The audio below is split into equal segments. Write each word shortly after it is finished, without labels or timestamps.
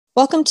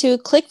Welcome to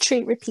Click,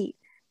 Treat, Repeat.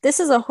 This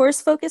is a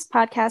horse-focused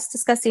podcast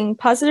discussing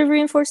positive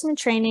reinforcement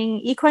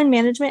training, equine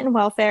management and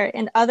welfare,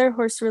 and other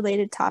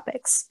horse-related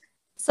topics.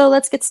 So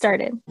let's get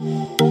started.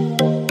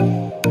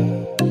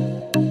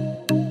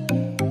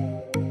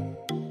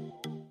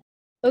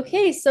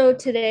 Okay, so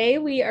today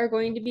we are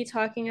going to be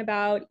talking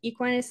about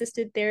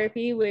equine-assisted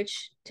therapy,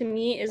 which to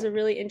me is a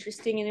really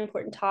interesting and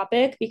important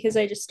topic because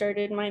I just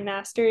started my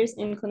master's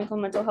in clinical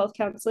mental health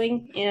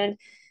counseling, and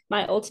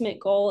my ultimate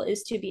goal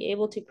is to be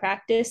able to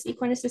practice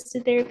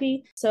equine-assisted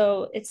therapy.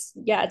 So it's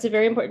a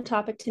very important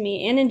topic to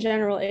me, and in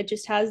general, it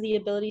just has the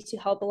ability to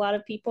help a lot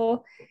of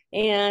people.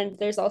 And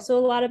there's also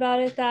a lot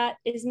about it that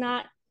is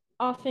not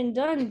often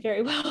done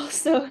very well.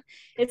 So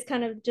it's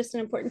kind of just an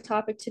important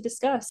topic to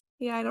discuss.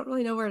 Yeah, I don't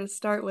really know where to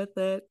start with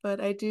it,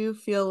 but I do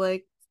feel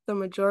like the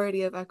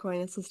majority of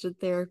equine assisted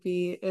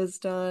therapy is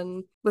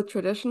done with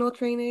traditional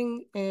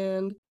training,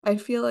 and I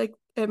feel like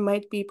it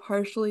might be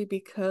partially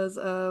because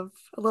of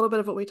a little bit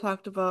of what we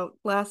talked about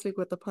last week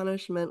with the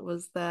punishment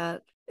was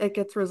that it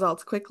gets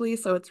results quickly,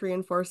 so it's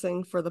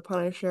reinforcing for the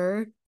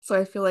punisher. So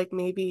I feel like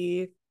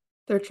maybe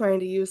they're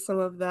trying to use some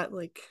of that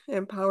like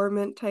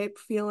empowerment type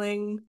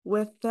feeling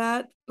with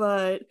that,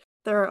 but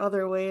there are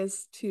other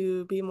ways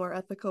to be more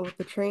ethical with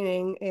the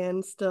training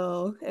and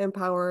still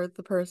empower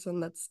the person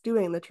that's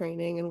doing the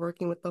training and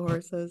working with the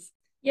horses.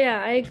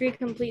 Yeah, I agree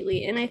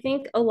completely. And I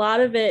think a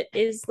lot of it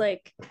is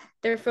like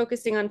they're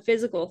focusing on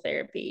physical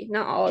therapy.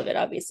 Not all of it,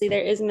 obviously.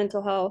 There is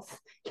mental health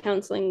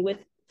counseling with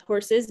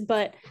horses,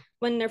 but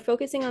when they're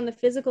focusing on the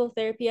physical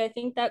therapy, I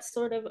think that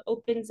sort of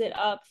opens it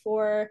up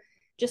for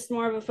just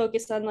more of a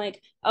focus on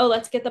like, oh,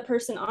 let's get the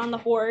person on the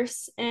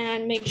horse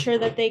and make sure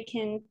that they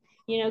can,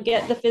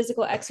 get the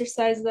physical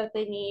exercise that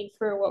they need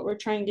for what we're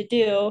trying to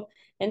do.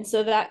 And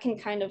so that can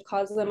kind of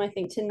cause them, I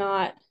think, to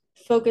not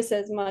focus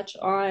as much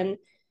on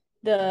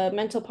the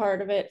mental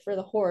part of it for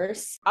the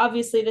horse.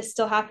 Obviously, this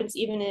still happens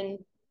even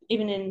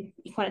in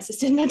equine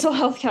assisted mental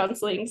health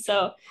counseling,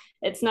 so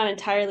it's not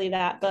entirely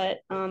that, but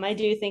I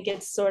do think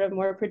it's sort of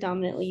more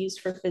predominantly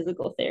used for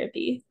physical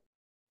therapy.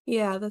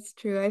 Yeah, that's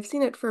true. I've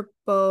seen it for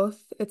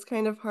both. It's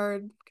kind of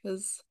hard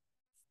because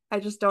I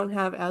just don't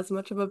have as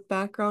much of a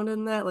background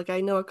in that. Like, I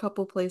know a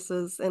couple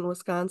places in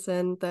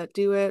Wisconsin that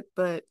do it,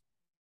 but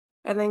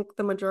I think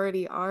the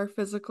majority are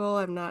physical.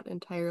 I'm not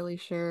entirely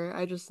sure.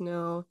 I just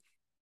know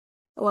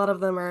a lot of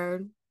them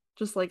are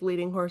just like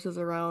leading horses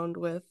around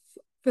with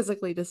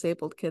physically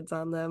disabled kids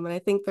on them. And I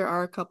think there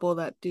are a couple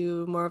that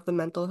do more of the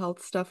mental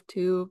health stuff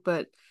too,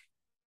 but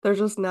there's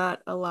just not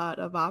a lot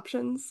of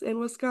options in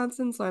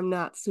Wisconsin, so I'm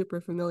not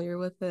super familiar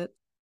with it.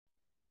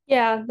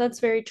 Yeah,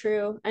 that's very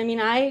true. I mean,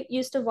 I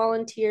used to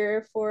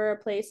volunteer for a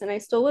place and I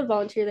still would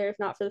volunteer there if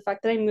not for the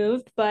fact that I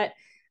moved, but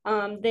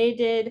they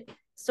did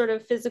sort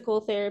of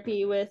physical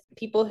therapy with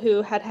people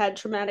who had had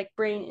traumatic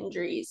brain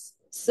injuries.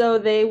 So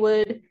they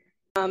would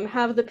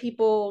have the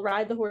people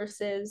ride the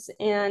horses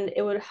and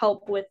it would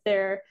help with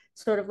their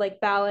sort of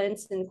like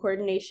balance and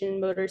coordination,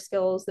 motor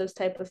skills, those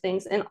type of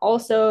things. And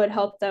also it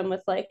helped them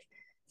with like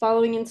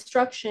following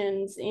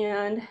instructions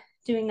and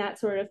doing that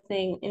sort of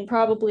thing and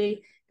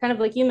probably kind of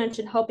like you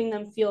mentioned, helping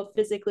them feel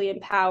physically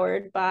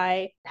empowered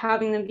by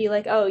having them be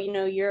like, oh,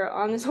 you're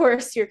on this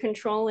horse, you're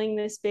controlling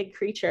this big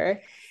creature.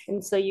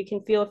 And so you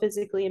can feel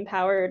physically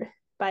empowered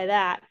by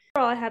that.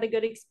 Overall, I had a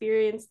good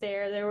experience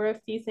there. There were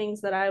a few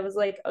things that I was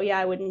like, oh, yeah,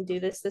 I wouldn't do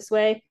this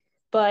way.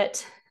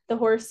 But the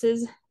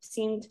horses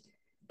seemed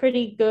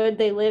pretty good.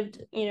 They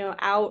lived,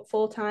 out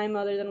full time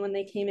other than when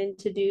they came in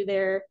to do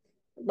their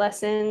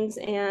lessons.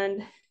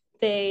 And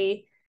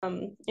they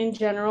in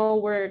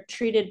general were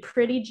treated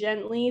pretty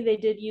gently. They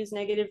did use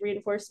negative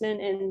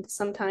reinforcement, and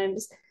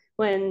sometimes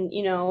when,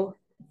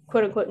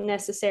 quote unquote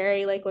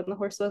necessary, like when the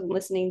horse wasn't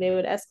listening, they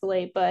would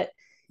escalate. But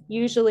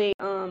usually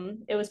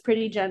it was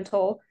pretty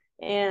gentle.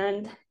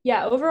 And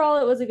yeah, overall,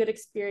 it was a good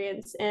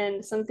experience.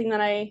 And something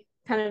that I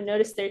kind of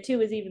noticed there too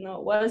was even though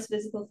it was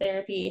physical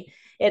therapy,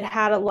 it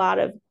had a lot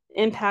of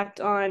impact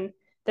on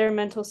their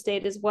mental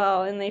state as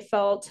well. And they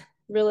felt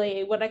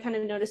really, what I kind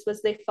of noticed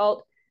was they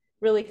felt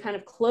really kind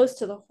of close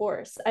to the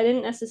horse. I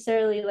didn't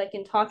necessarily like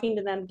in talking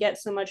to them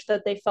get so much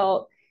that they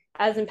felt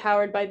as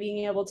empowered by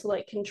being able to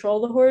like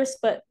control the horse,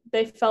 but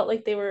they felt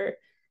like they were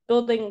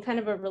building kind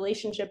of a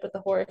relationship with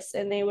the horse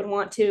and they would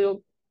want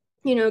to,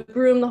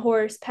 groom the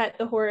horse, pet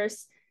the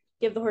horse,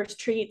 give the horse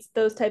treats,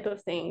 those type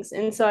of things.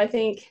 And so I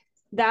think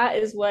that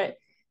is what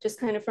just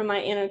kind of from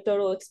my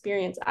anecdotal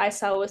experience I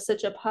saw was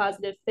such a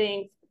positive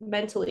thing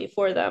mentally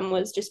for them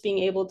was just being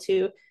able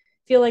to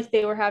feel like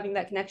they were having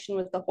that connection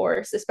with the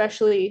horse,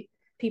 especially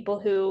people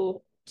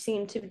who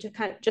seem to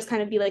just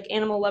kind of be like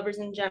animal lovers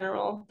in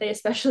general. They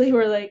especially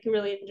were like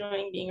really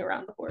enjoying being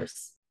around the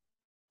horse.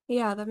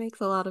 Yeah, that makes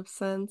a lot of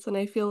sense. And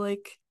I feel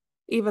like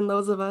even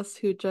those of us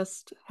who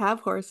just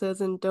have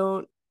horses and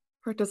don't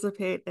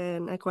participate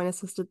in equine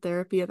assisted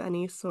therapy of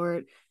any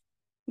sort,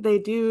 they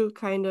do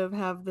kind of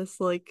have this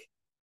like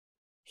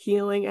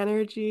healing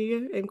energy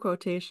in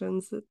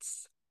quotations.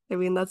 I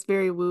mean, that's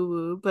very woo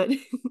woo, but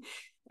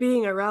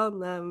being around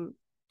them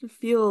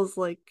feels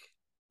like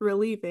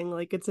relieving,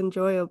 like it's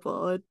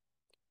enjoyable.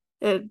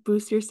 it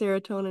boosts your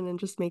serotonin and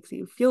just makes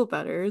you feel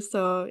better.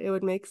 So it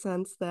would make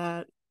sense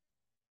that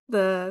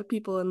the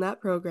people in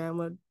that program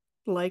would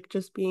like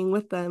just being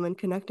with them and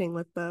connecting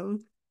with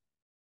them.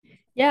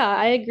 Yeah,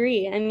 I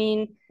agree. I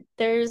mean,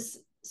 there's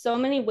so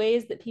many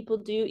ways that people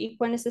do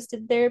equine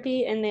assisted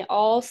therapy, and they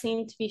all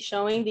seem to be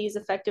showing these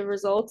effective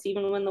results,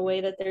 even when the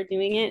way that they're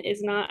doing it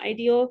is not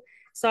ideal.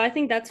 So I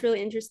think that's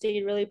really interesting.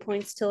 It really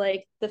points to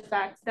like the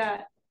fact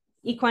that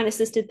equine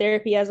assisted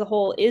therapy as a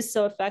whole is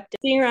so effective.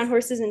 Being around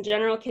horses in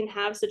general can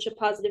have such a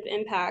positive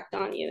impact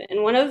on you.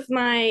 And one of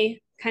my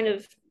kind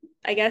of,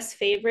 I guess,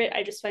 favorite,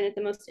 I just find it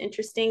the most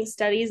interesting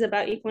studies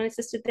about equine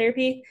assisted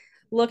therapy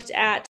looked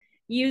at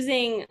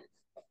using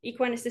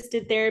equine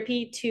assisted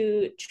therapy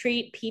to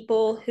treat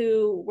people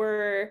who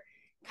were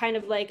kind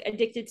of like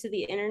addicted to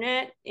the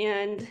internet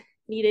and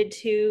needed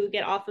to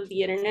get off of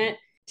the internet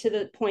to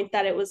the point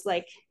that it was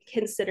like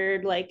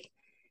considered like,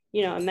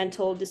 you know, a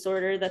mental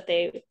disorder that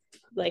they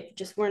like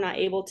just were not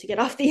able to get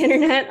off the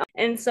internet.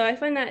 And so I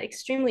find that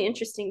extremely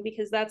interesting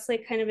because that's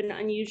like kind of an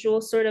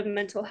unusual sort of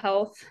mental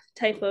health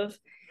type of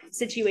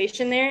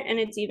situation there, and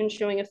it's even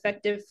showing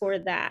effective for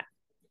that.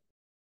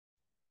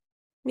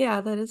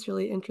 Yeah, that is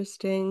really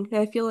interesting.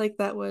 I feel like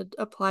that would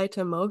apply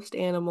to most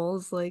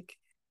animals. Like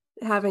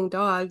having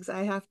dogs,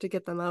 I have to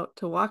get them out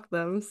to walk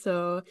them.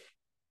 So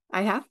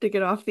I have to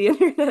get off the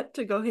internet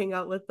to go hang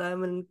out with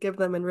them and give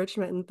them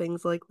enrichment and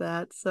things like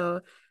that.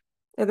 So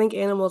I think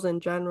animals in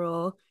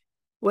general,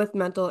 with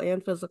mental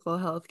and physical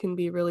health, can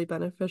be really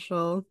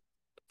beneficial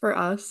for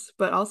us,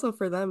 but also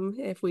for them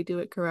if we do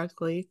it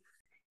correctly.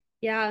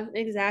 Yeah,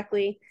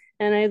 exactly.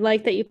 And I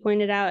like that you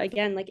pointed out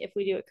again, like if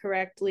we do it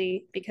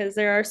correctly, because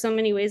there are so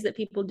many ways that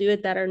people do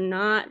it that are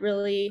not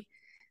really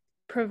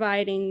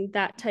providing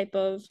that type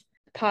of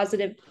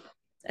positive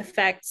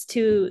effects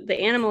to the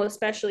animal,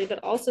 especially,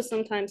 but also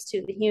sometimes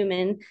to the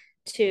human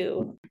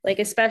too. Like,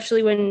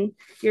 especially when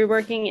you're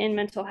working in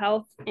mental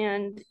health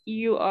and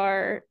you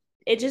are,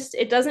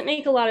 it doesn't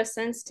make a lot of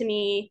sense to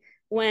me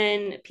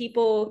when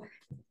people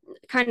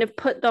kind of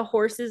put the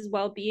horse's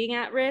well-being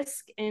at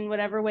risk in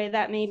whatever way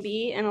that may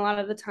be, and a lot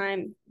of the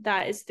time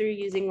that is through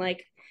using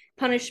like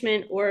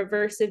punishment or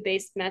aversive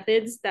based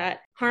methods that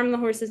harm the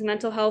horse's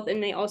mental health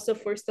and may also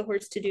force the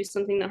horse to do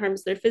something that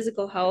harms their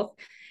physical health,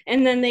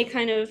 and then they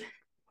kind of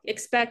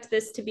expect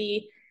this to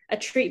be a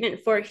treatment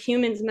for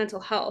humans' mental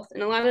health.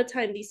 And a lot of the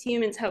time, these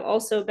humans have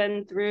also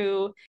been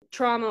through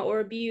trauma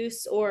or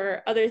abuse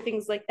or other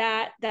things like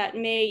that that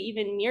may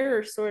even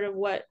mirror sort of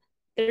what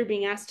they're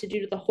being asked to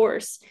do to the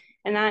horse.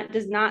 And that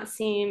does not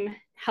seem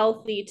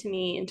healthy to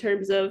me in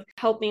terms of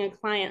helping a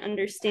client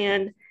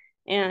understand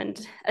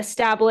and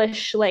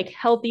establish like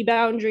healthy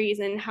boundaries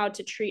and how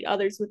to treat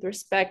others with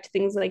respect,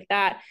 things like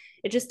that.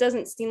 It just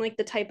doesn't seem like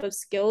the type of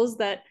skills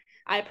that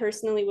I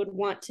personally would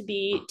want to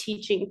be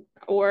teaching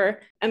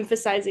or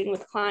emphasizing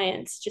with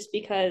clients, just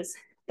because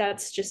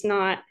that's just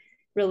not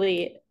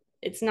really,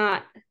 it's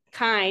not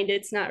kind.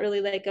 It's not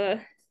really like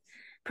a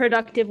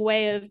productive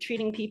way of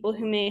treating people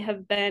who may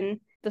have been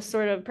the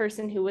sort of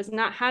person who was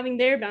not having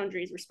their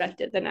boundaries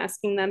respected than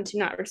asking them to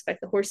not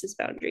respect the horse's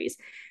boundaries.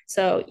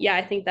 So, yeah,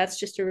 I think that's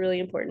just a really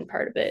important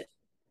part of it.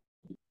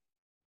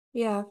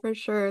 Yeah, for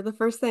sure. The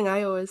first thing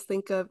I always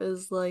think of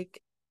is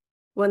like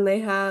when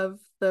they have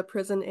the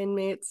prison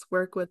inmates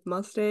work with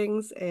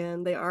Mustangs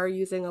and they are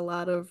using a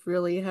lot of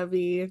really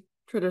heavy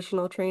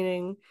traditional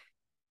training.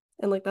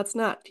 And like that's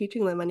not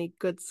teaching them any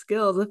good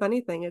skills. If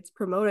anything, it's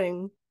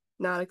promoting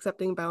not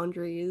accepting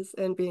boundaries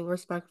and being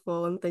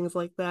respectful and things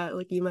like that,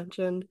 like you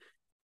mentioned.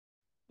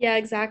 Yeah,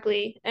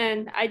 exactly.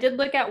 And I did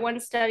look at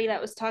one study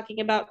that was talking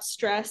about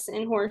stress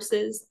in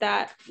horses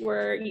that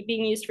were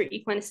being used for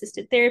equine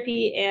assisted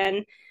therapy.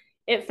 And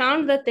it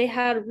found that they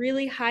had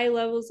really high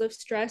levels of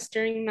stress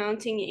during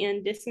mounting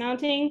and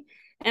dismounting.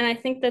 And I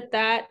think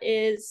that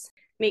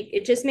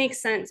it just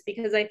makes sense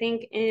because I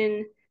think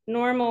in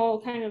normal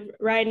kind of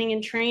riding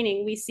and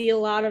training, we see a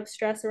lot of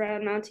stress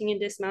around mounting and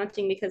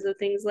dismounting because of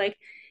things like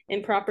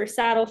improper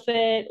saddle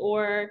fit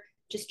or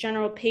just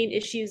general pain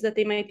issues that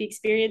they might be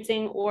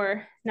experiencing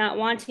or not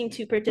wanting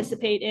to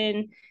participate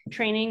in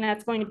training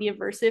that's going to be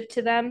aversive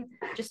to them.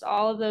 Just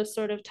all of those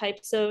sort of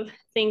types of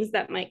things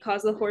that might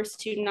cause the horse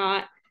to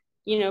not,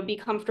 you know, be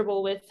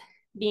comfortable with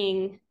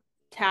being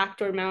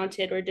tacked or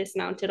mounted or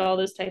dismounted, all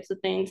those types of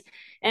things.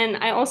 And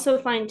I also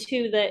find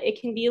too that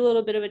it can be a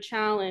little bit of a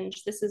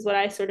challenge. This is what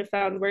I sort of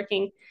found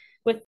working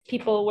with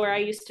people where I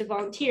used to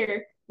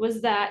volunteer,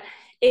 was that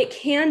it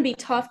can be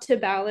tough to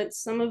balance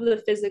some of the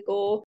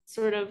physical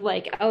sort of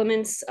like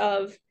elements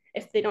of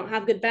if they don't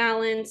have good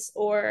balance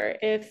or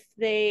if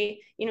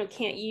they, you know,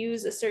 can't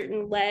use a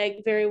certain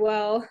leg very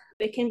well.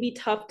 It can be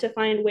tough to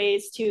find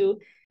ways to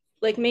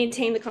like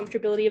maintain the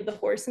comfortability of the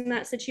horse in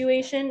that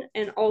situation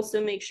and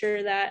also make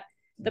sure that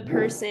the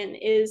person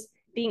is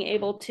being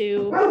able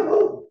to,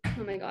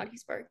 oh my god,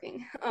 he's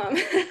barking,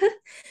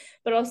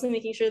 but also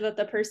making sure that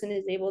the person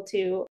is able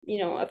to, you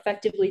know,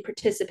 effectively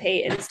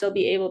participate and still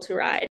be able to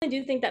ride. I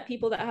do think that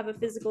people that have a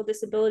physical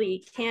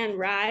disability can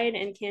ride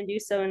and can do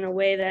so in a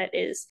way that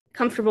is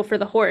comfortable for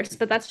the horse,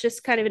 but that's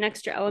just kind of an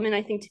extra element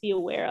I think to be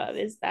aware of,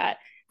 is that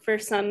for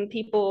some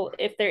people,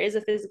 if there is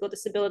a physical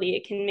disability,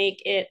 it can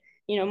make it,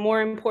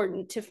 more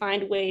important to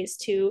find ways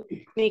to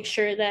make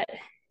sure that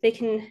they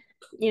can,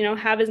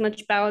 have as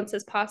much balance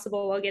as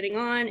possible while getting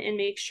on, and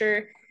make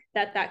sure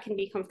that that can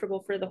be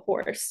comfortable for the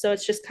horse. So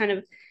it's just kind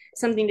of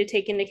something to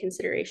take into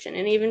consideration.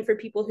 And even for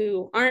people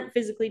who aren't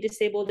physically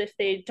disabled, if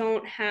they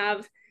don't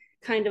have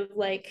kind of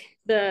like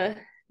the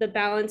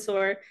balance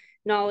or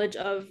knowledge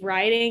of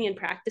riding and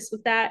practice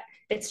with that,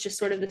 it's just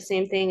sort of the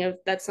same thing of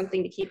that's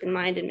something to keep in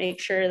mind and make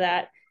sure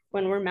that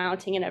when we're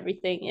mounting and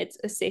everything, it's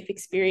a safe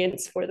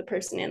experience for the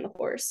person and the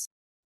horse.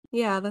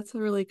 Yeah, that's a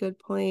really good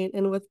point.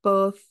 And with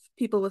both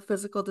people with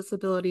physical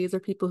disabilities or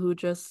people who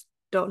just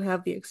don't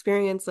have the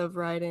experience of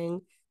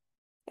riding,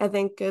 I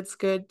think it's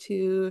good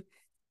to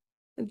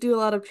do a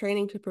lot of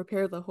training to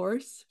prepare the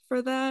horse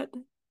for that.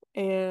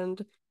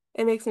 And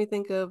it makes me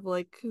think of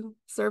like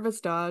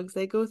service dogs.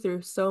 They go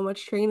through so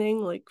much training,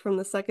 like from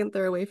the second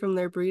they're away from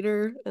their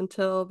breeder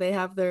until they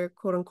have their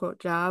quote unquote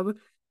job.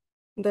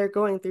 They're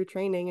going through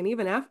training. And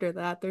even after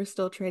that, they're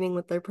still training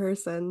with their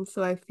person.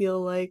 So I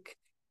feel like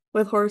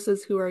with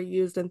horses who are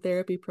used in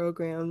therapy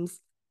programs,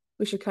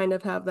 we should kind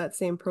of have that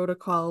same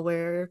protocol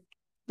where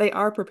they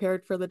are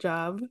prepared for the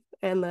job.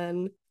 And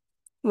then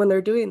when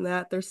they're doing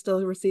that, they're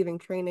still receiving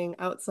training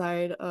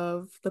outside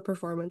of the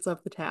performance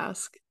of the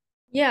task.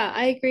 Yeah,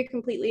 I agree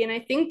completely. And I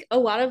think a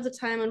lot of the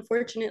time,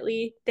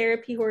 unfortunately,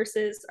 therapy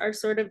horses are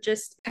sort of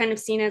just kind of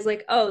seen as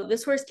like, oh,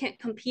 this horse can't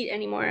compete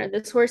anymore.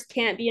 This horse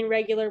can't be in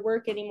regular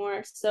work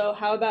anymore. So,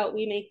 how about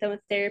we make them a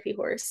therapy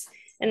horse?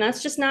 And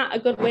that's just not a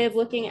good way of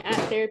looking at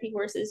therapy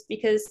horses,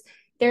 because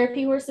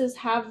therapy horses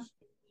have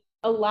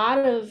a lot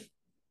of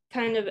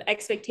kind of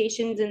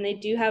expectations, and they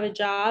do have a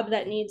job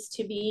that needs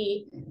to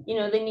be,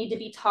 they need to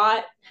be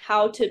taught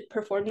how to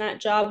perform that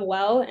job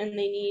well, and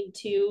they need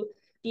to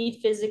be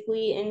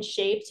physically in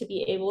shape to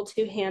be able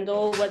to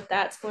handle what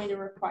that's going to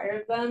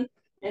require of them.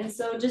 And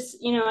so just,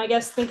 I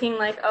guess thinking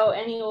like, oh,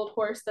 any old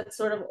horse that's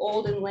sort of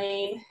old and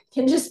lame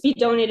can just be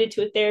donated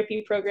to a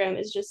therapy program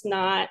is just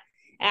not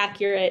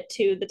accurate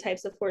to the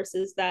types of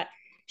horses that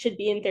should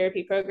be in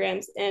therapy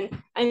programs. And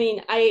I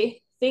mean, I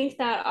think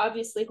that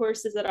obviously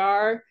horses that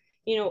are,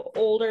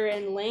 older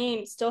and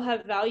lame still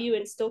have value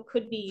and still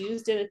could be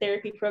used in a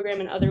therapy program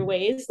in other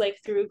ways, like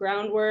through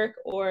groundwork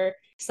or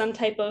some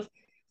type of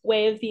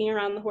way of being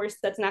around the horse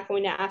that's not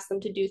going to ask them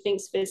to do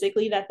things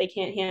physically that they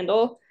can't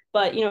handle.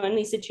 But, in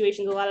these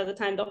situations, a lot of the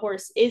time the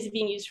horse is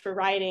being used for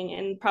riding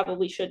and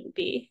probably shouldn't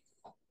be.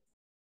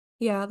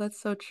 Yeah,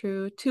 that's so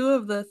true. Two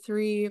of the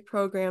three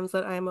programs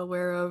that I'm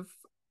aware of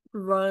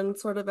run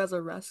sort of as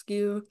a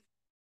rescue.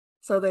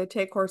 So they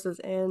take horses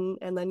in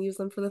and then use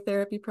them for the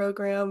therapy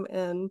program.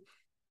 And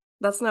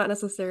that's not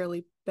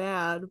necessarily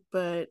bad,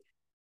 but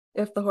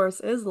if the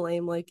horse is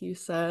lame, like you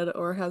said,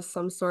 or has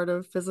some sort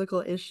of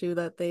physical issue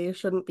that they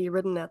shouldn't be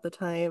ridden at the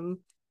time,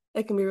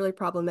 it can be really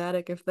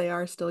problematic if they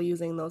are still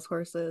using those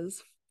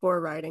horses for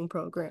riding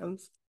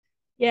programs.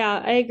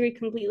 Yeah, I agree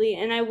completely.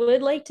 And I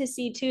would like to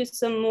see too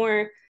some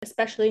more,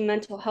 especially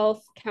mental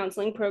health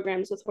counseling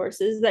programs with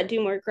horses that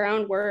do more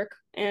groundwork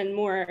and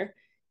more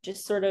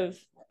just sort of,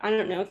 I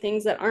don't know,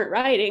 things that aren't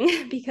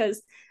riding,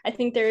 because I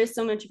think there is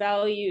so much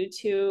value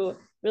to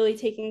really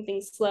taking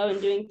things slow and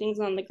doing things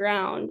on the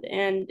ground.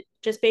 And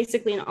just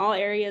basically in all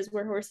areas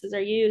where horses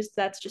are used,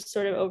 that's just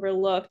sort of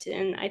overlooked.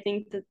 And I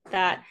think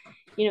that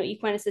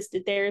equine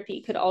assisted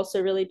therapy could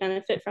also really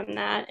benefit from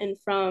that, and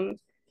from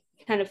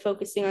kind of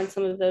focusing on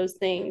some of those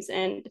things.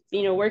 And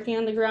working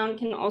on the ground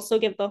can also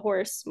give the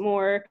horse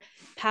more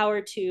power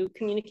to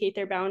communicate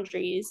their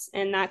boundaries,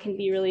 and that can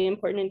be really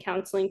important in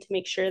counseling to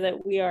make sure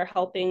that we are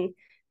helping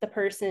the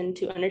person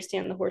to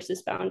understand the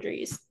horse's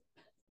boundaries.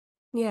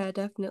 Yeah,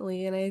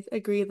 definitely. And I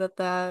agree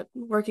that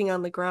working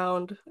on the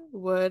ground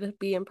would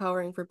be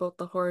empowering for both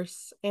the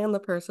horse and the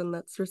person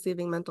that's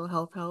receiving mental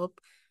health help.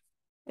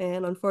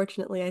 And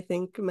unfortunately, I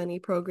think many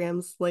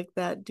programs like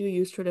that do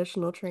use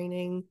traditional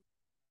training.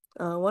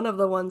 One of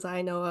the ones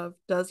I know of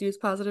does use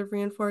positive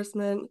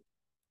reinforcement,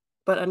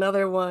 but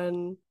another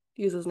one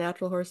uses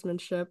natural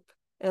horsemanship.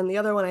 And the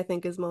other one I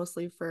think is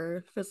mostly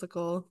for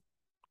physical,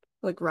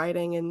 like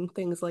riding and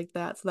things like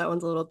that. So that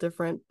one's a little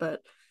different.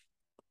 But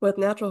with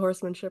natural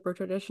horsemanship or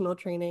traditional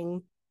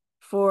training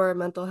for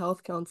mental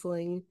health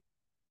counseling,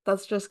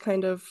 that's just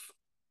kind of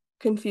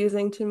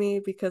confusing to me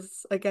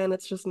because, again,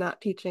 it's just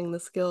not teaching the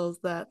skills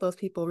that those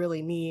people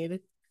really need.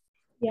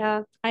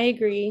 Yeah, I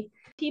agree.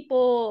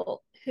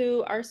 People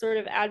who are sort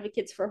of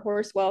advocates for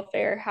horse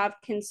welfare have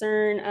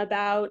concern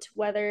about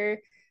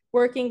whether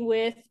working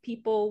with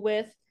people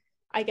with,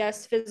 I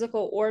guess,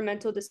 physical or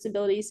mental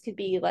disabilities could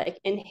be like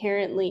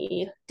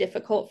inherently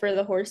difficult for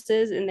the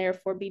horses and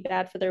therefore be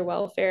bad for their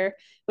welfare,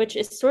 which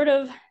is sort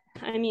of,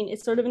 I mean,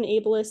 it's sort of an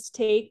ableist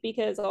take,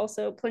 because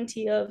also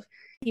plenty of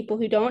people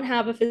who don't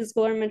have a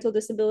physical or mental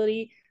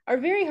disability are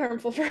very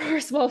harmful for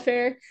horse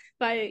welfare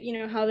by,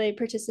 how they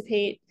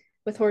participate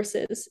with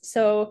horses.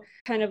 So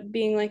kind of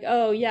being like,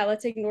 oh yeah,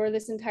 let's ignore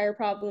this entire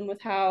problem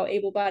with how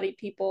able-bodied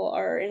people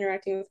are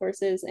interacting with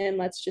horses, and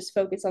let's just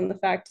focus on the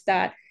fact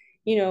that,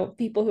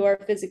 people who are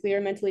physically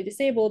or mentally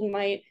disabled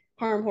might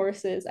harm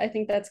horses. I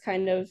think that's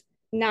kind of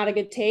not a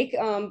good take,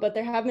 but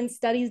there have been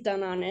studies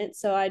done on it.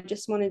 So I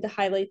just wanted to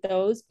highlight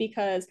those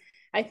because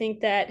I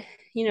think that,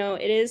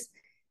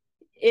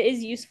 it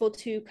is useful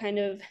to kind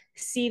of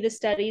see the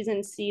studies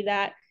and see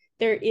that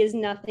there is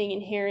nothing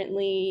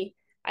inherently,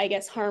 I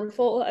guess,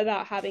 harmful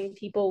about having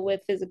people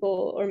with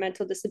physical or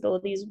mental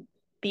disabilities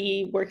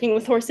be working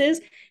with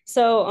horses.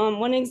 So,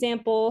 one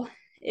example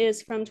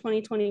is from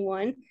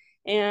 2021,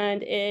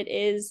 and it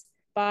is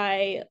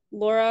by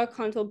Laura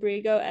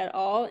Contalbrigo et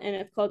al., and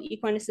it's called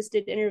Equine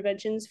Assisted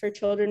Interventions for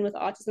Children with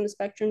Autism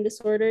Spectrum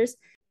Disorders.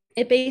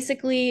 It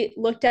basically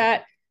looked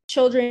at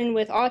children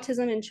with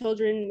autism and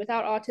children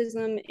without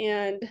autism,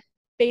 and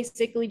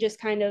basically just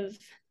kind of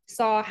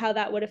saw how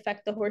that would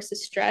affect the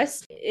horse's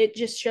stress. It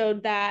just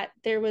showed that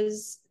there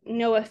was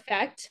no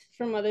effect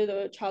from whether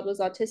the child was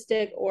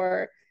autistic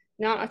or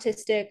not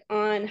autistic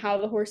on how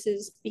the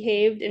horses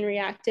behaved and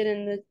reacted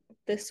and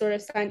the sort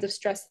of signs of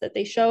stress that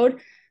they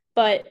showed.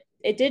 But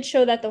it did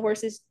show that the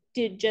horses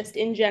did just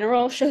in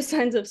general show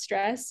signs of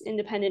stress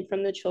independent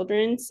from the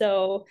children.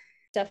 So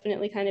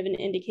definitely kind of an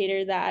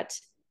indicator that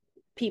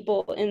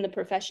people in the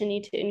profession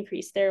need to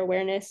increase their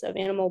awareness of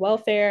animal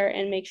welfare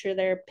and make sure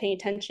they're paying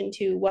attention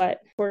to what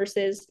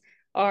horses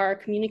are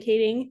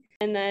communicating.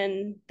 And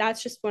then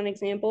that's just one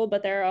example,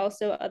 but there are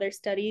also other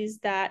studies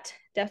that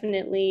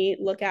definitely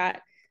look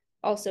at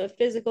also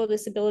physical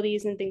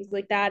disabilities and things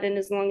like that. And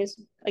as long as,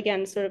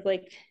 again, sort of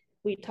like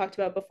we talked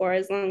about before,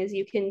 as long as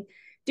you can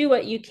do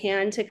what you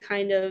can to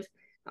kind of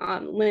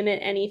limit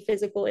any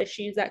physical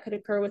issues that could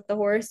occur with the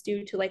horse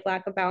due to like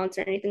lack of balance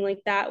or anything like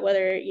that,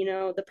 whether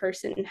the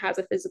person has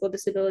a physical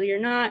disability or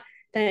not,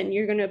 then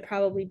you're going to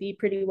probably be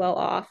pretty well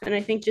off. And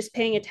I think just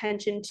paying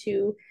attention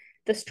to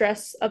the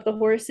stress of the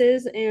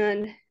horses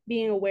and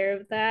being aware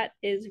of that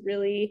is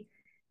really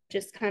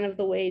just kind of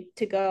the way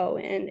to go.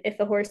 And if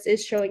the horse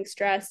is showing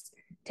stress,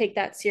 take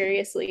that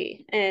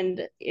seriously. And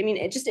I mean,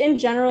 it just in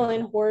general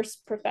in horse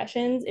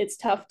professions, it's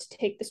tough to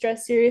take the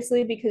stress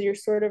seriously because you're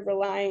sort of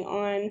relying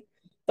on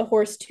the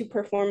horse to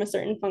perform a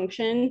certain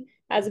function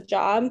as a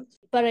job.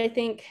 But I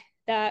think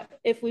that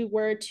if we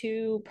were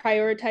to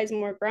prioritize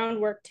more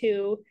groundwork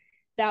too,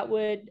 that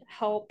would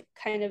help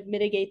kind of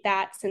mitigate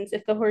that, since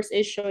if the horse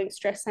is showing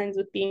stress signs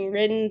with being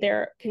ridden,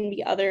 there can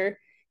be other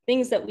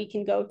things that we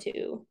can go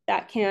to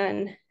that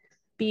can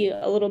be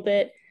a little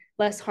bit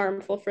less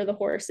harmful for the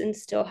horse and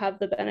still have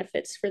the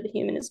benefits for the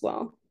human as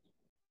well.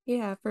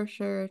 Yeah, for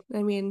sure.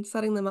 I mean,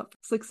 setting them up for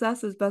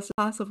success as best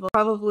as possible,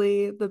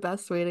 probably the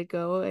best way to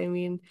go. I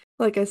mean,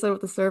 like I said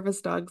with the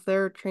service dogs,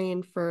 they're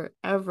trained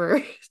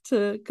forever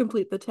to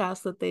complete the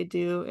tasks that they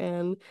do.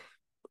 And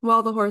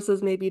while the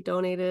horses may be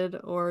donated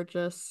or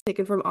just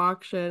taken from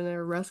auction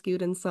or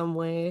rescued in some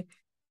way,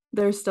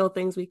 there's still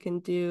things we can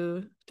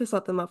do to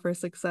set them up for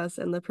success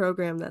in the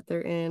program that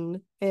they're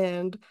in.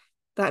 And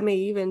that may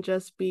even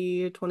just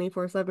be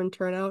 24/7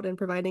 turnout and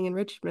providing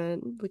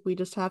enrichment. Like we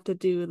just have to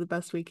do the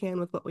best we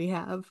can with what we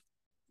have.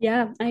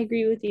 Yeah, I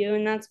agree with you.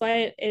 And that's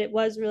why it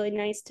was really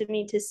nice to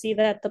me to see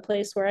that the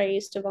place where I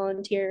used to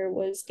volunteer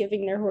was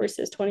giving their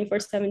horses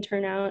 24/7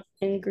 turnout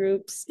in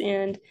groups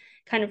and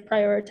kind of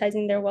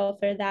prioritizing their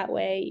welfare that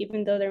way,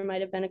 even though there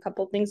might have been a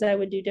couple things I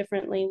would do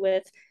differently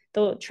with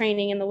the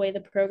training and the way the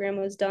program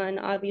was done.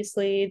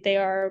 Obviously, they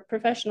are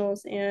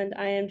professionals, and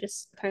I am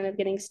just kind of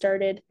getting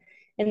started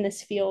in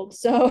this field.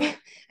 So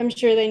I'm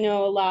sure they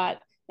know a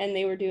lot and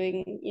they were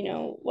doing,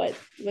 what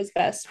was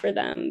best for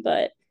them.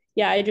 But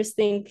yeah, I just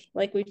think,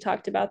 like we've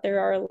talked about, there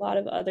are a lot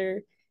of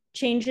other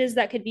changes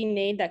that could be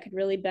made that could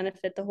really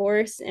benefit the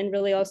horse and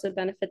really also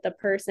benefit the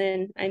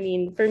person. I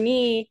mean, for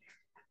me,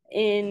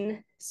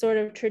 in sort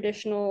of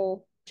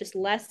traditional just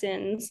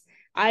lessons,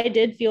 I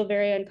did feel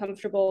very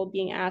uncomfortable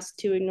being asked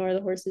to ignore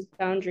the horse's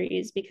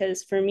boundaries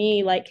because for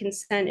me, like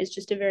consent is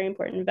just a very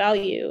important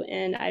value.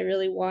 And I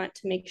really want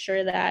to make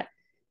sure that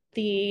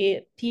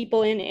the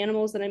people and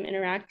animals that I'm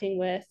interacting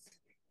with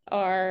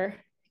are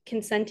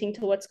consenting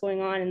to what's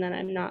going on and that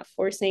I'm not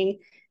forcing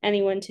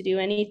anyone to do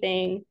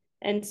anything.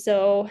 And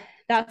so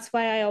that's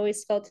why I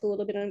always felt a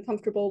little bit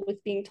uncomfortable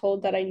with being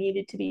told that I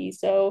needed to be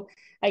so,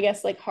 I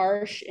guess, like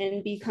harsh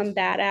and become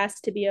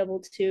badass to be able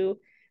to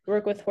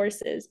work with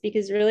horses.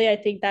 Because really, I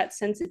think that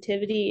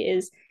sensitivity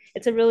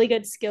it's a really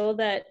good skill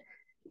that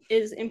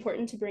is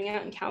important to bring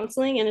out in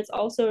counseling. And it's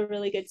also a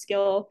really good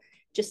skill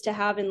just to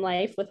have in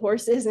life with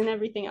horses and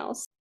everything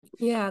else.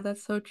 Yeah,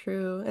 that's so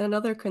true. And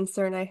another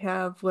concern I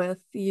have with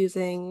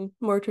using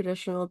more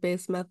traditional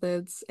based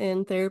methods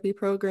in therapy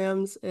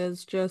programs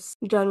is just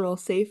general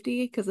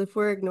safety. Because if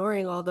we're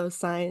ignoring all those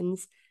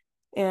signs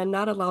and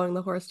not allowing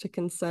the horse to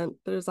consent,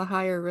 there's a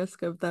higher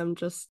risk of them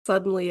just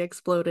suddenly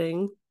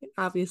exploding,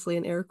 obviously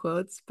in air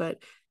quotes,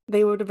 but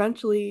they would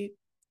eventually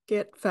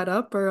get fed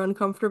up or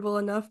uncomfortable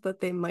enough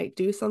that they might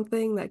do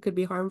something that could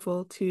be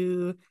harmful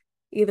to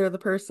either the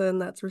person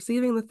that's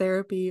receiving the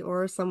therapy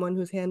or someone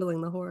who's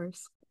handling the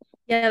horse.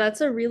 Yeah, that's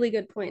a really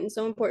good point and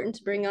so important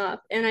to bring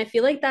up. And I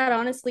feel like that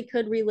honestly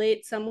could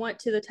relate somewhat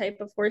to the type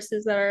of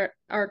horses that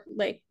are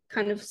like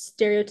kind of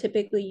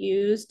stereotypically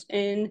used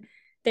in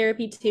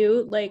therapy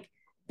too. Like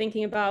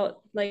thinking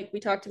about, like we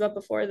talked about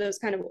before, those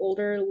kind of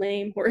older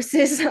lame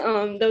horses,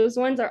 those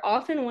ones are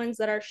often ones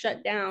that are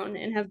shut down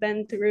and have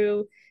been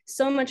through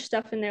so much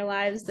stuff in their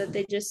lives that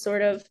they just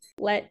sort of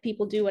let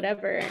people do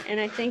whatever. And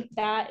I think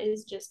that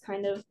is just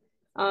kind of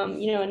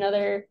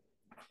another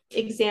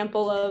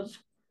example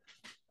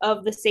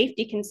of the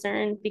safety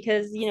concern,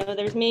 because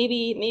there's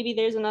maybe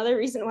there's another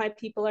reason why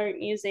people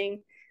aren't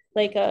using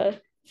like a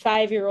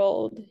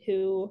 5-year-old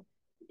who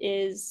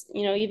is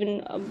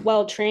even a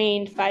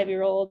well-trained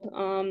 5-year-old.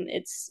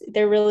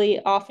 They're really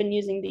often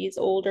using these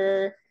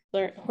older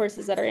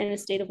horses that are in a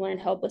state of learned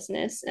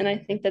helplessness, and I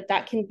think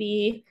that can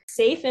be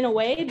safe in a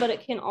way, but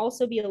it can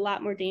also be a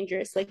lot more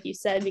dangerous, like you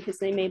said, because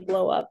they may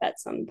blow up at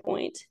some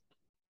point.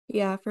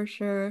 Yeah, for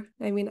sure.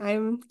 I mean,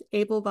 I'm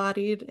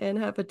able-bodied and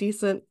have a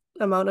decent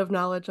amount of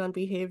knowledge on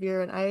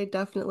behavior, and I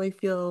definitely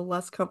feel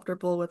less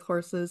comfortable with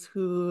horses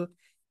who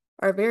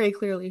are very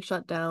clearly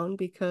shut down,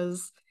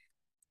 because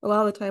a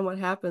lot of the time what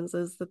happens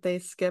is that they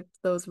skip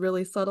those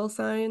really subtle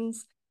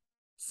signs.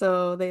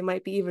 So they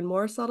might be even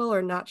more subtle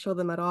or not show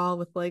them at all,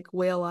 with like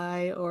whale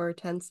eye or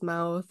tense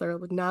mouth or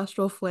like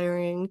nostril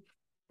flaring.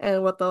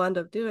 And what they'll end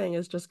up doing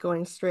is just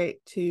going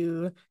straight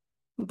to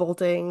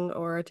bolting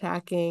or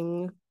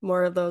attacking,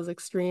 more of those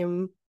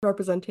extreme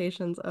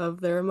representations of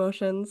their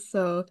emotions.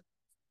 So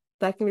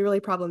that can be really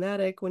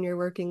problematic when you're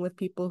working with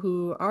people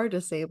who are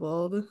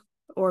disabled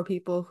or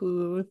people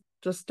who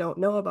just don't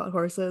know about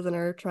horses and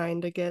are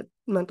trying to get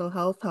mental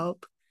health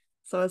help.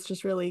 So it's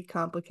just really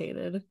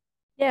complicated.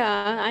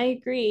 Yeah, I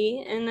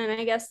agree. And then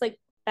I guess like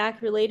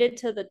back related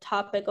to the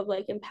topic of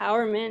like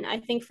empowerment, I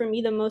think for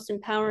me the most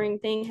empowering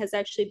thing has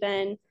actually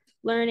been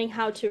learning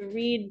how to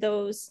read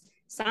those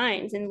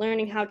signs and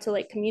learning how to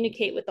like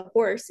communicate with the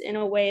horse in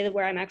a way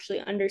where I'm actually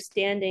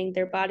understanding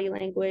their body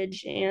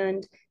language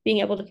and being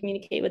able to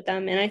communicate with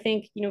them. And I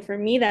think, for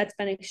me that's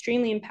been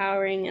extremely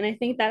empowering, and I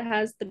think that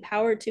has the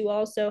power to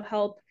also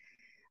help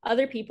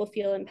other people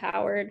feel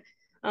empowered.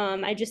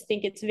 I just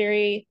think it's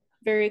very,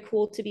 very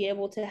cool to be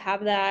able to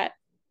have that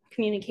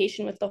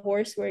communication with the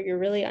horse where you're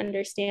really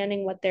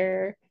understanding what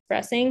they're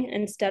expressing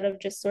instead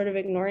of just sort of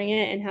ignoring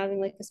it and having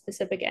like a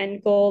specific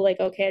end goal, like,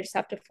 okay, I just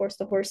have to force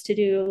the horse to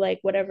do like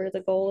whatever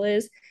the goal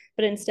is,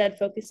 but instead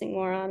focusing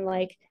more on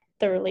like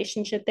the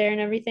relationship there and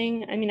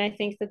everything. I mean, I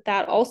think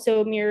that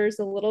also mirrors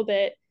a little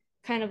bit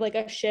kind of like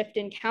a shift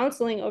in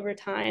counseling over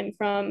time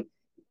from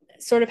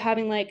sort of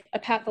having like a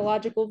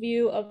pathological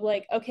view of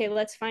like, okay,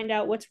 let's find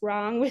out what's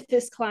wrong with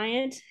this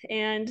client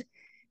and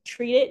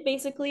treat it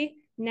basically,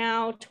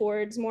 now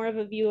towards more of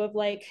a view of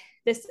like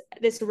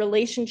this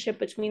relationship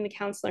between the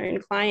counselor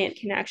and client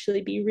can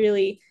actually be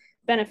really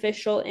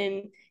beneficial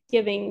in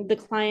giving the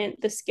client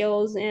the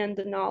skills and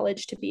the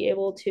knowledge to be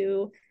able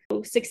to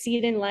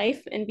succeed in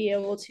life and be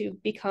able to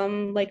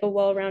become like a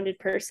well-rounded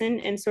person,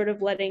 and sort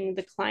of letting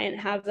the client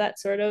have that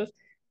sort of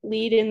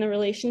lead in the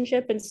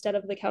relationship instead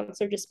of the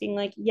counselor just being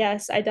like,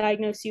 yes, I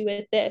diagnose you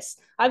with this.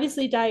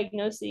 Obviously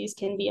diagnoses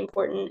can be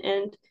important,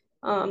 and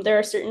there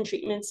are certain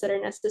treatments that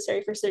are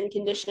necessary for certain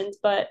conditions,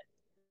 but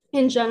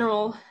in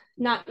general,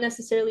 not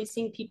necessarily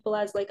seeing people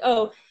as like,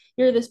 oh,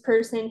 you're this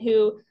person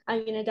who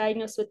I'm going to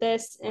diagnose with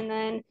this and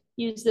then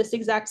use this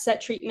exact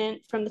set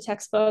treatment from the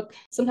textbook.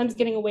 Sometimes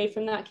getting away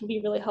from that can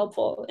be really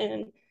helpful.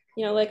 And,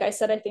 like I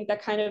said, I think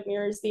that kind of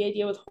mirrors the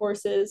idea with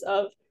horses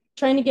of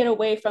trying to get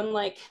away from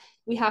like,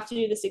 we have to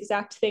do this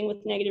exact thing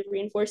with negative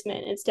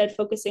reinforcement, instead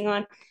focusing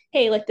on,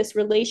 hey, like this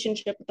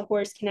relationship with the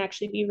horse can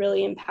actually be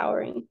really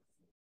empowering.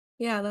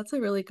 Yeah, that's a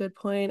really good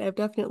point. I've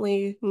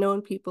definitely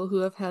known people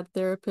who have had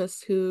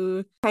therapists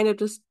who kind of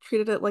just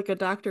treated it like a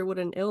doctor would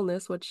an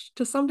illness, which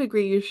to some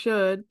degree you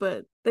should,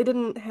 but they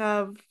didn't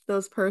have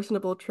those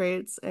personable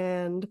traits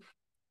and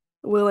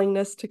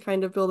willingness to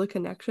kind of build a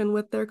connection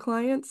with their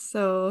clients.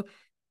 So,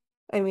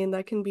 I mean,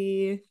 that can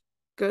be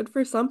good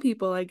for some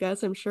people, I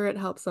guess. I'm sure it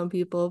helps some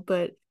people,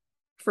 but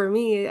for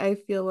me, I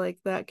feel like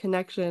that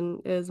connection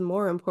is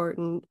more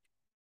important.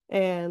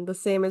 And the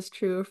same is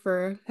true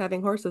for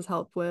having horses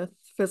help with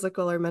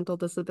physical or mental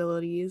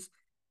disabilities.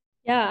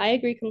 Yeah, I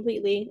agree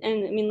completely.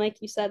 And I mean,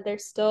 like you said,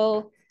 there's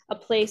still a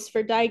place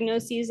for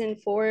diagnoses and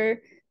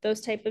for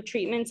those type of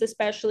treatments,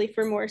 especially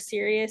for more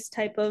serious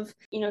type of,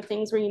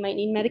 things where you might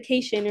need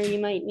medication or you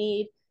might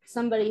need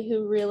somebody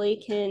who really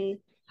can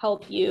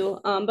help you.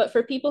 But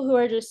for people who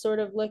are just sort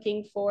of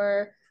looking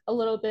for a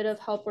little bit of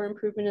help or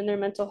improvement in their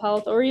mental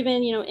health, or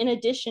even, in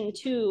addition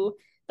to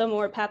the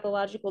more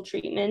pathological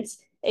treatments,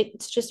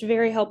 it's just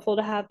very helpful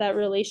to have that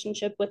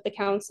relationship with the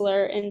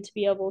counselor and to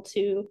be able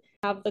to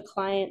have the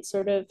client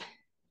sort of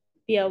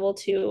be able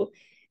to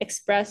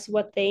express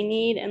what they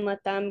need and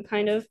let them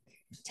kind of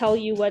tell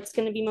you what's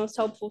going to be most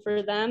helpful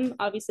for them.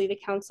 Obviously the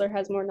counselor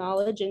has more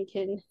knowledge and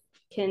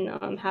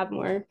can have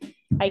more,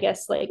 I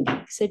guess, like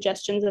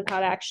suggestions of how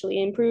to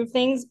actually improve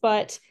things,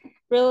 but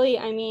really,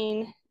 I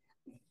mean,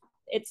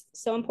 it's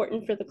so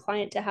important for the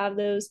client to have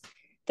those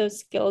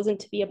skills and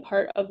to be a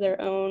part of their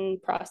own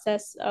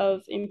process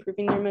of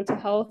improving their mental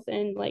health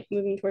and like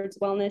moving towards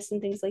wellness and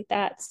things like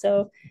that.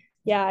 So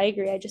yeah, I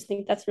agree. I just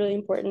think that's really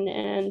important.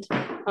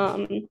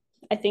 And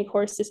I think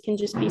horses can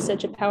just be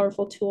such a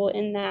powerful tool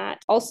in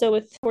that. Also,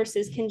 with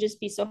horses can just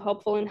be so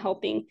helpful in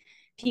helping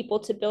people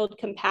to build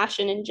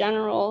compassion in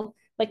general.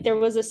 Like there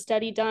was a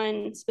study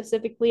done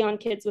specifically on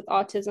kids with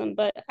autism,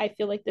 but I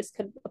feel like this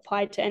could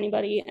apply to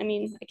anybody. I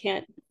mean, I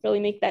can't really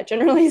make that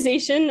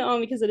generalization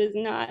because it is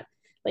not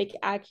like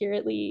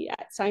accurately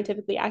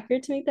scientifically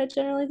accurate to make that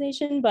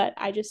generalization, but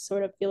I just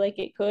sort of feel like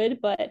it could.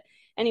 But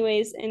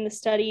anyways, in the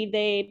study,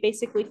 they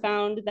basically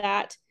found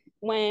that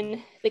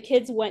when the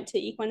kids went to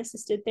equine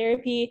assisted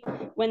therapy,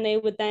 when they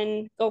would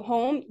then go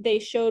home, they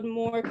showed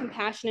more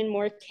compassion and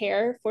more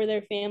care for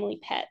their family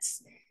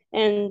pets.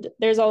 And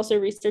there's also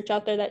research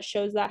out there that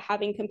shows that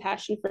having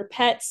compassion for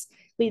pets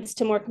leads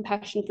to more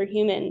compassion for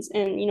humans.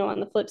 And, on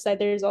the flip side,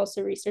 there's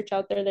also research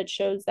out there that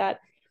shows that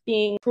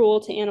being cruel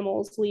to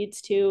animals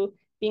leads to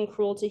being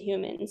cruel to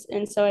humans.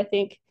 And so I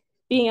think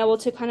being able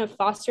to kind of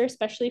foster,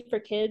 especially for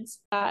kids,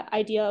 that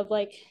idea of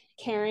like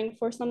caring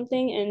for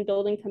something and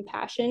building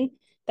compassion,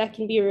 that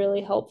can be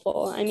really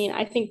helpful. I mean,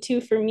 I think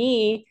too, for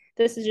me,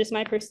 this is just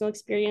my personal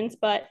experience,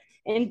 but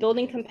in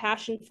building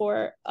compassion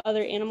for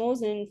other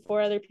animals and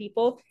for other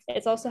people,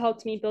 it's also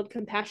helped me build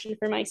compassion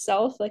for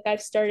myself. Like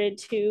I've started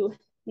to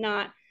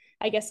not,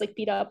 I guess, like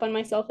beat up on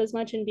myself as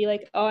much and be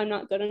like, oh, I'm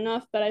not good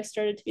enough. But I've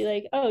started to be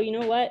like, oh, you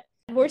know what?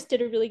 Horse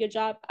did a really good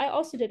job. I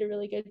also did a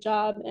really good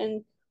job.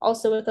 And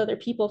also with other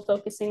people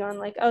focusing on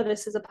like, oh,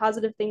 this is a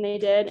positive thing they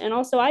did. And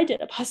also I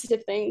did a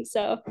positive thing.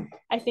 So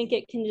I think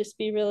it can just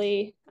be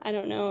really, I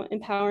don't know,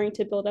 empowering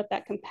to build up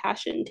that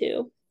compassion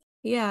too.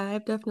 Yeah,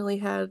 I've definitely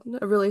had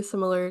a really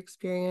similar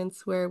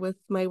experience where with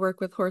my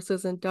work with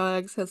horses and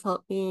dogs has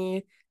helped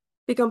me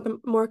become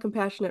more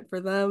compassionate for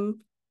them,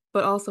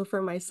 but also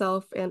for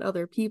myself and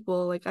other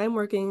people. Like I'm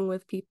working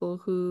with people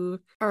who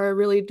are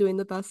really doing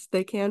the best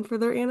they can for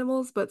their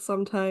animals, but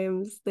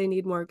sometimes they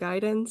need more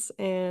guidance.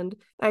 And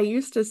I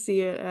used to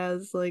see it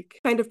as like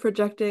kind of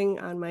projecting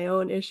on my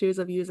own issues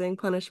of using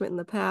punishment in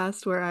the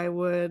past, where I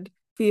would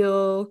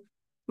feel,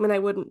 I mean, I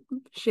wouldn't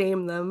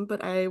shame them,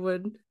 but I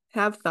would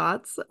have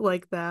thoughts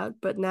like that.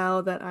 But now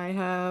that I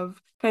have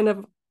kind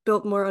of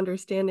built more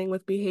understanding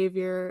with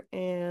behavior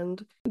and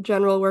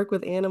general work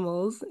with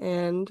animals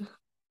and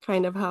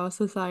kind of how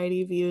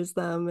society views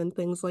them and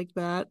things like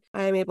that,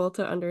 I'm able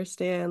to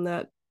understand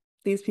that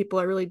these people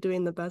are really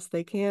doing the best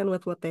they can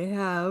with what they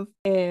have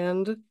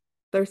and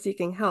they're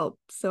seeking help.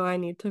 So I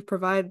need to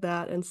provide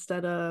that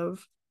instead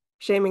of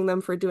shaming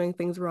them for doing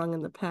things wrong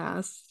in the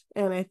past.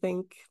 And I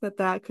think that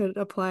that could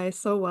apply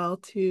so well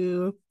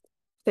to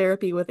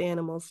therapy with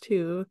animals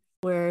too,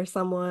 where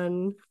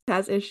someone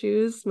has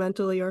issues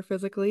mentally or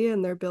physically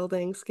and they're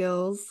building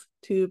skills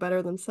to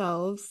better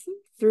themselves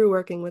through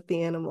working with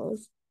the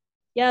animals.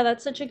 Yeah,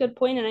 that's such a good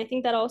point. And I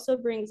think that also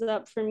brings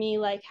up for me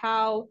like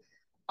how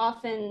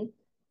often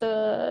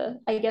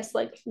I guess,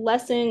 like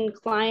lesson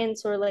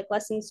clients or like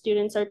lesson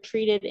students are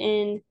treated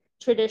in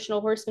traditional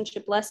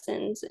horsemanship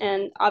lessons.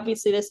 And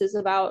obviously, this is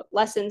about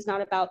lessons,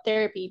 not about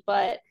therapy.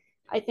 But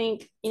I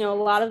think, a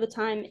lot of the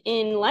time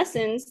in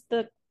lessons,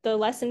 the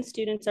lesson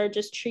students are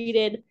just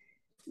treated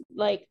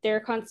like they're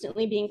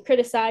constantly being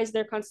criticized,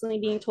 they're constantly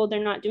being told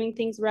they're not doing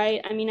things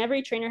right. I mean,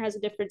 every trainer has a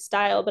different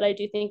style, but I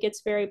do think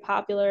it's very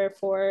popular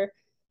for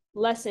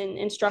lesson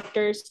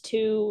instructors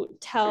to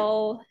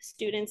tell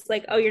students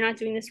like, oh, you're not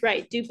doing this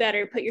right, do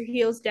better, put your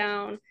heels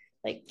down,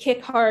 like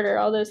kick harder,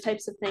 all those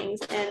types of things.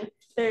 And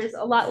there's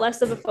a lot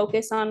less of a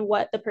focus on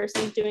what the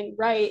person's doing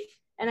right.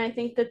 And I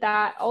think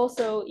that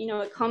also,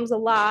 it comes a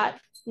lot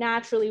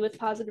naturally with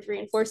positive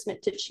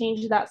reinforcement to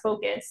change that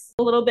focus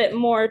a little bit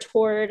more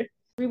toward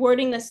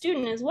rewarding the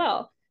student as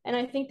well. And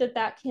I think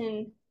that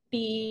can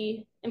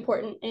be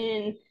important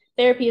in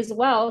therapy as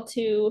well,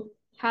 to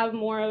have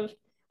more of,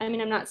 I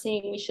mean, I'm not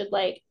saying we should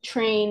like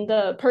train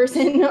the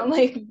person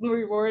like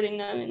rewarding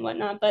them and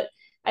whatnot, but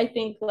I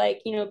think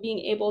like, being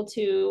able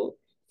to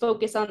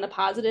focus on the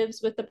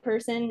positives with the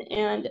person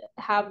and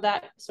have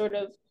that sort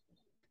of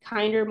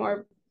kinder,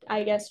 more,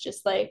 I guess,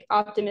 just like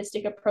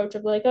optimistic approach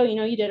of like, oh,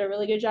 you did a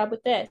really good job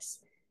with this.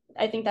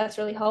 I think that's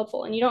really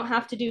helpful. And you don't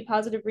have to do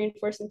positive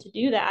reinforcement to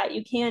do that.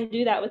 You can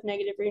do that with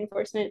negative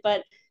reinforcement,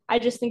 but I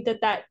just think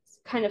that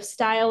kind of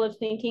style of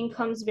thinking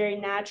comes very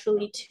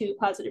naturally to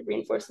positive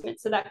reinforcement.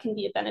 So that can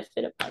be a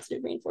benefit of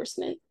positive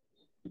reinforcement.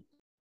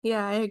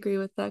 Yeah, I agree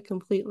with that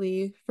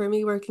completely. For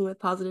me, working with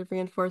positive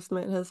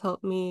reinforcement has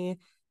helped me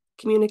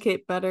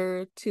communicate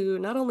better to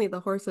not only the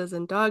horses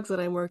and dogs that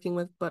I'm working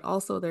with, but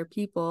also their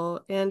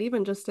people. And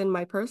even just in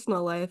my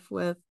personal life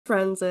with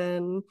friends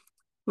and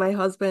my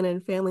husband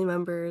and family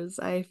members,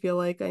 I feel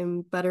like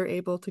I'm better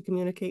able to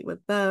communicate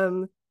with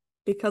them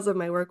because of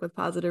my work with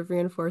positive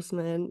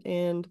reinforcement.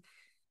 And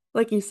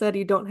like you said,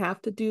 you don't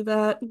have to do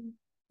that.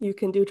 You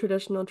can do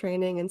traditional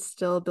training and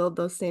still build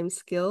those same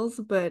skills,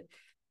 but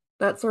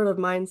that sort of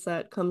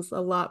mindset comes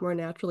a lot more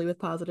naturally with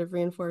positive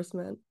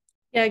reinforcement.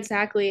 Yeah,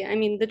 exactly. I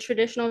mean, the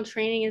traditional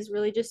training is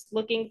really just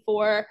looking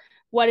for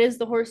what is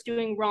the horse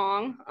doing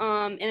wrong,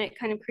 and it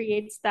kind of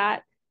creates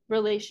that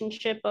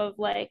relationship of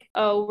like,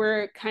 oh,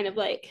 we're kind of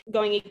like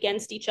going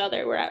against each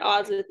other, we're at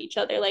odds with each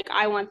other, like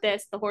I want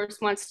this, the horse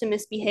wants to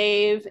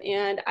misbehave,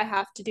 and I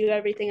have to do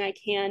everything I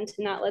can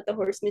to not let the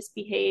horse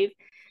misbehave.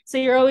 So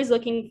you're always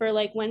looking for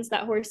like, when's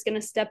that horse going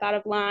to step out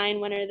of line,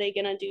 when are they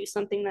going to do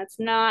something that's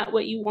not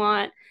what you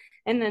want,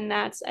 and then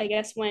that's, I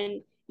guess,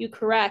 when you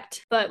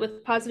correct. But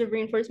with positive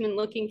reinforcement,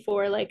 looking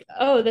for like,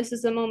 oh, this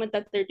is a moment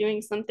that they're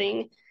doing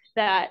something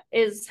that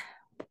is,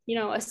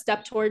 a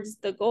step towards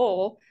the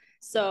goal,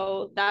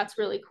 so that's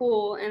really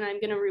cool and I'm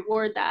going to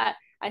reward that.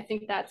 I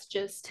think that's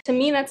just, to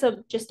me, that's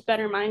a just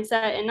better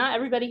mindset. And not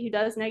everybody who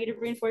does negative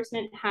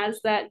reinforcement has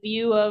that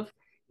view of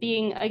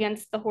being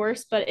against the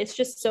horse, but it's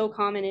just so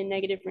common in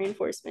negative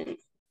reinforcement.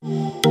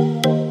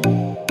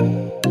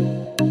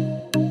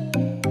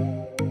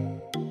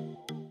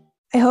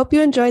 I hope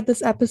you enjoyed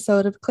this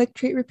episode of Click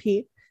Treat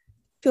Repeat.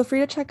 Feel free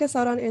to check us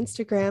out on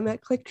Instagram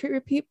at Click Treat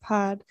Repeat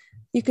Pod.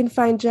 You can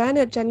find Jen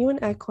at Genuine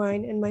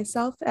Equine and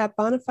myself at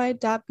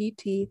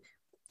bonafide.bt.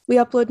 We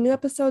upload new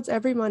episodes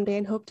every Monday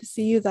and hope to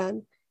see you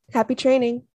then. Happy training!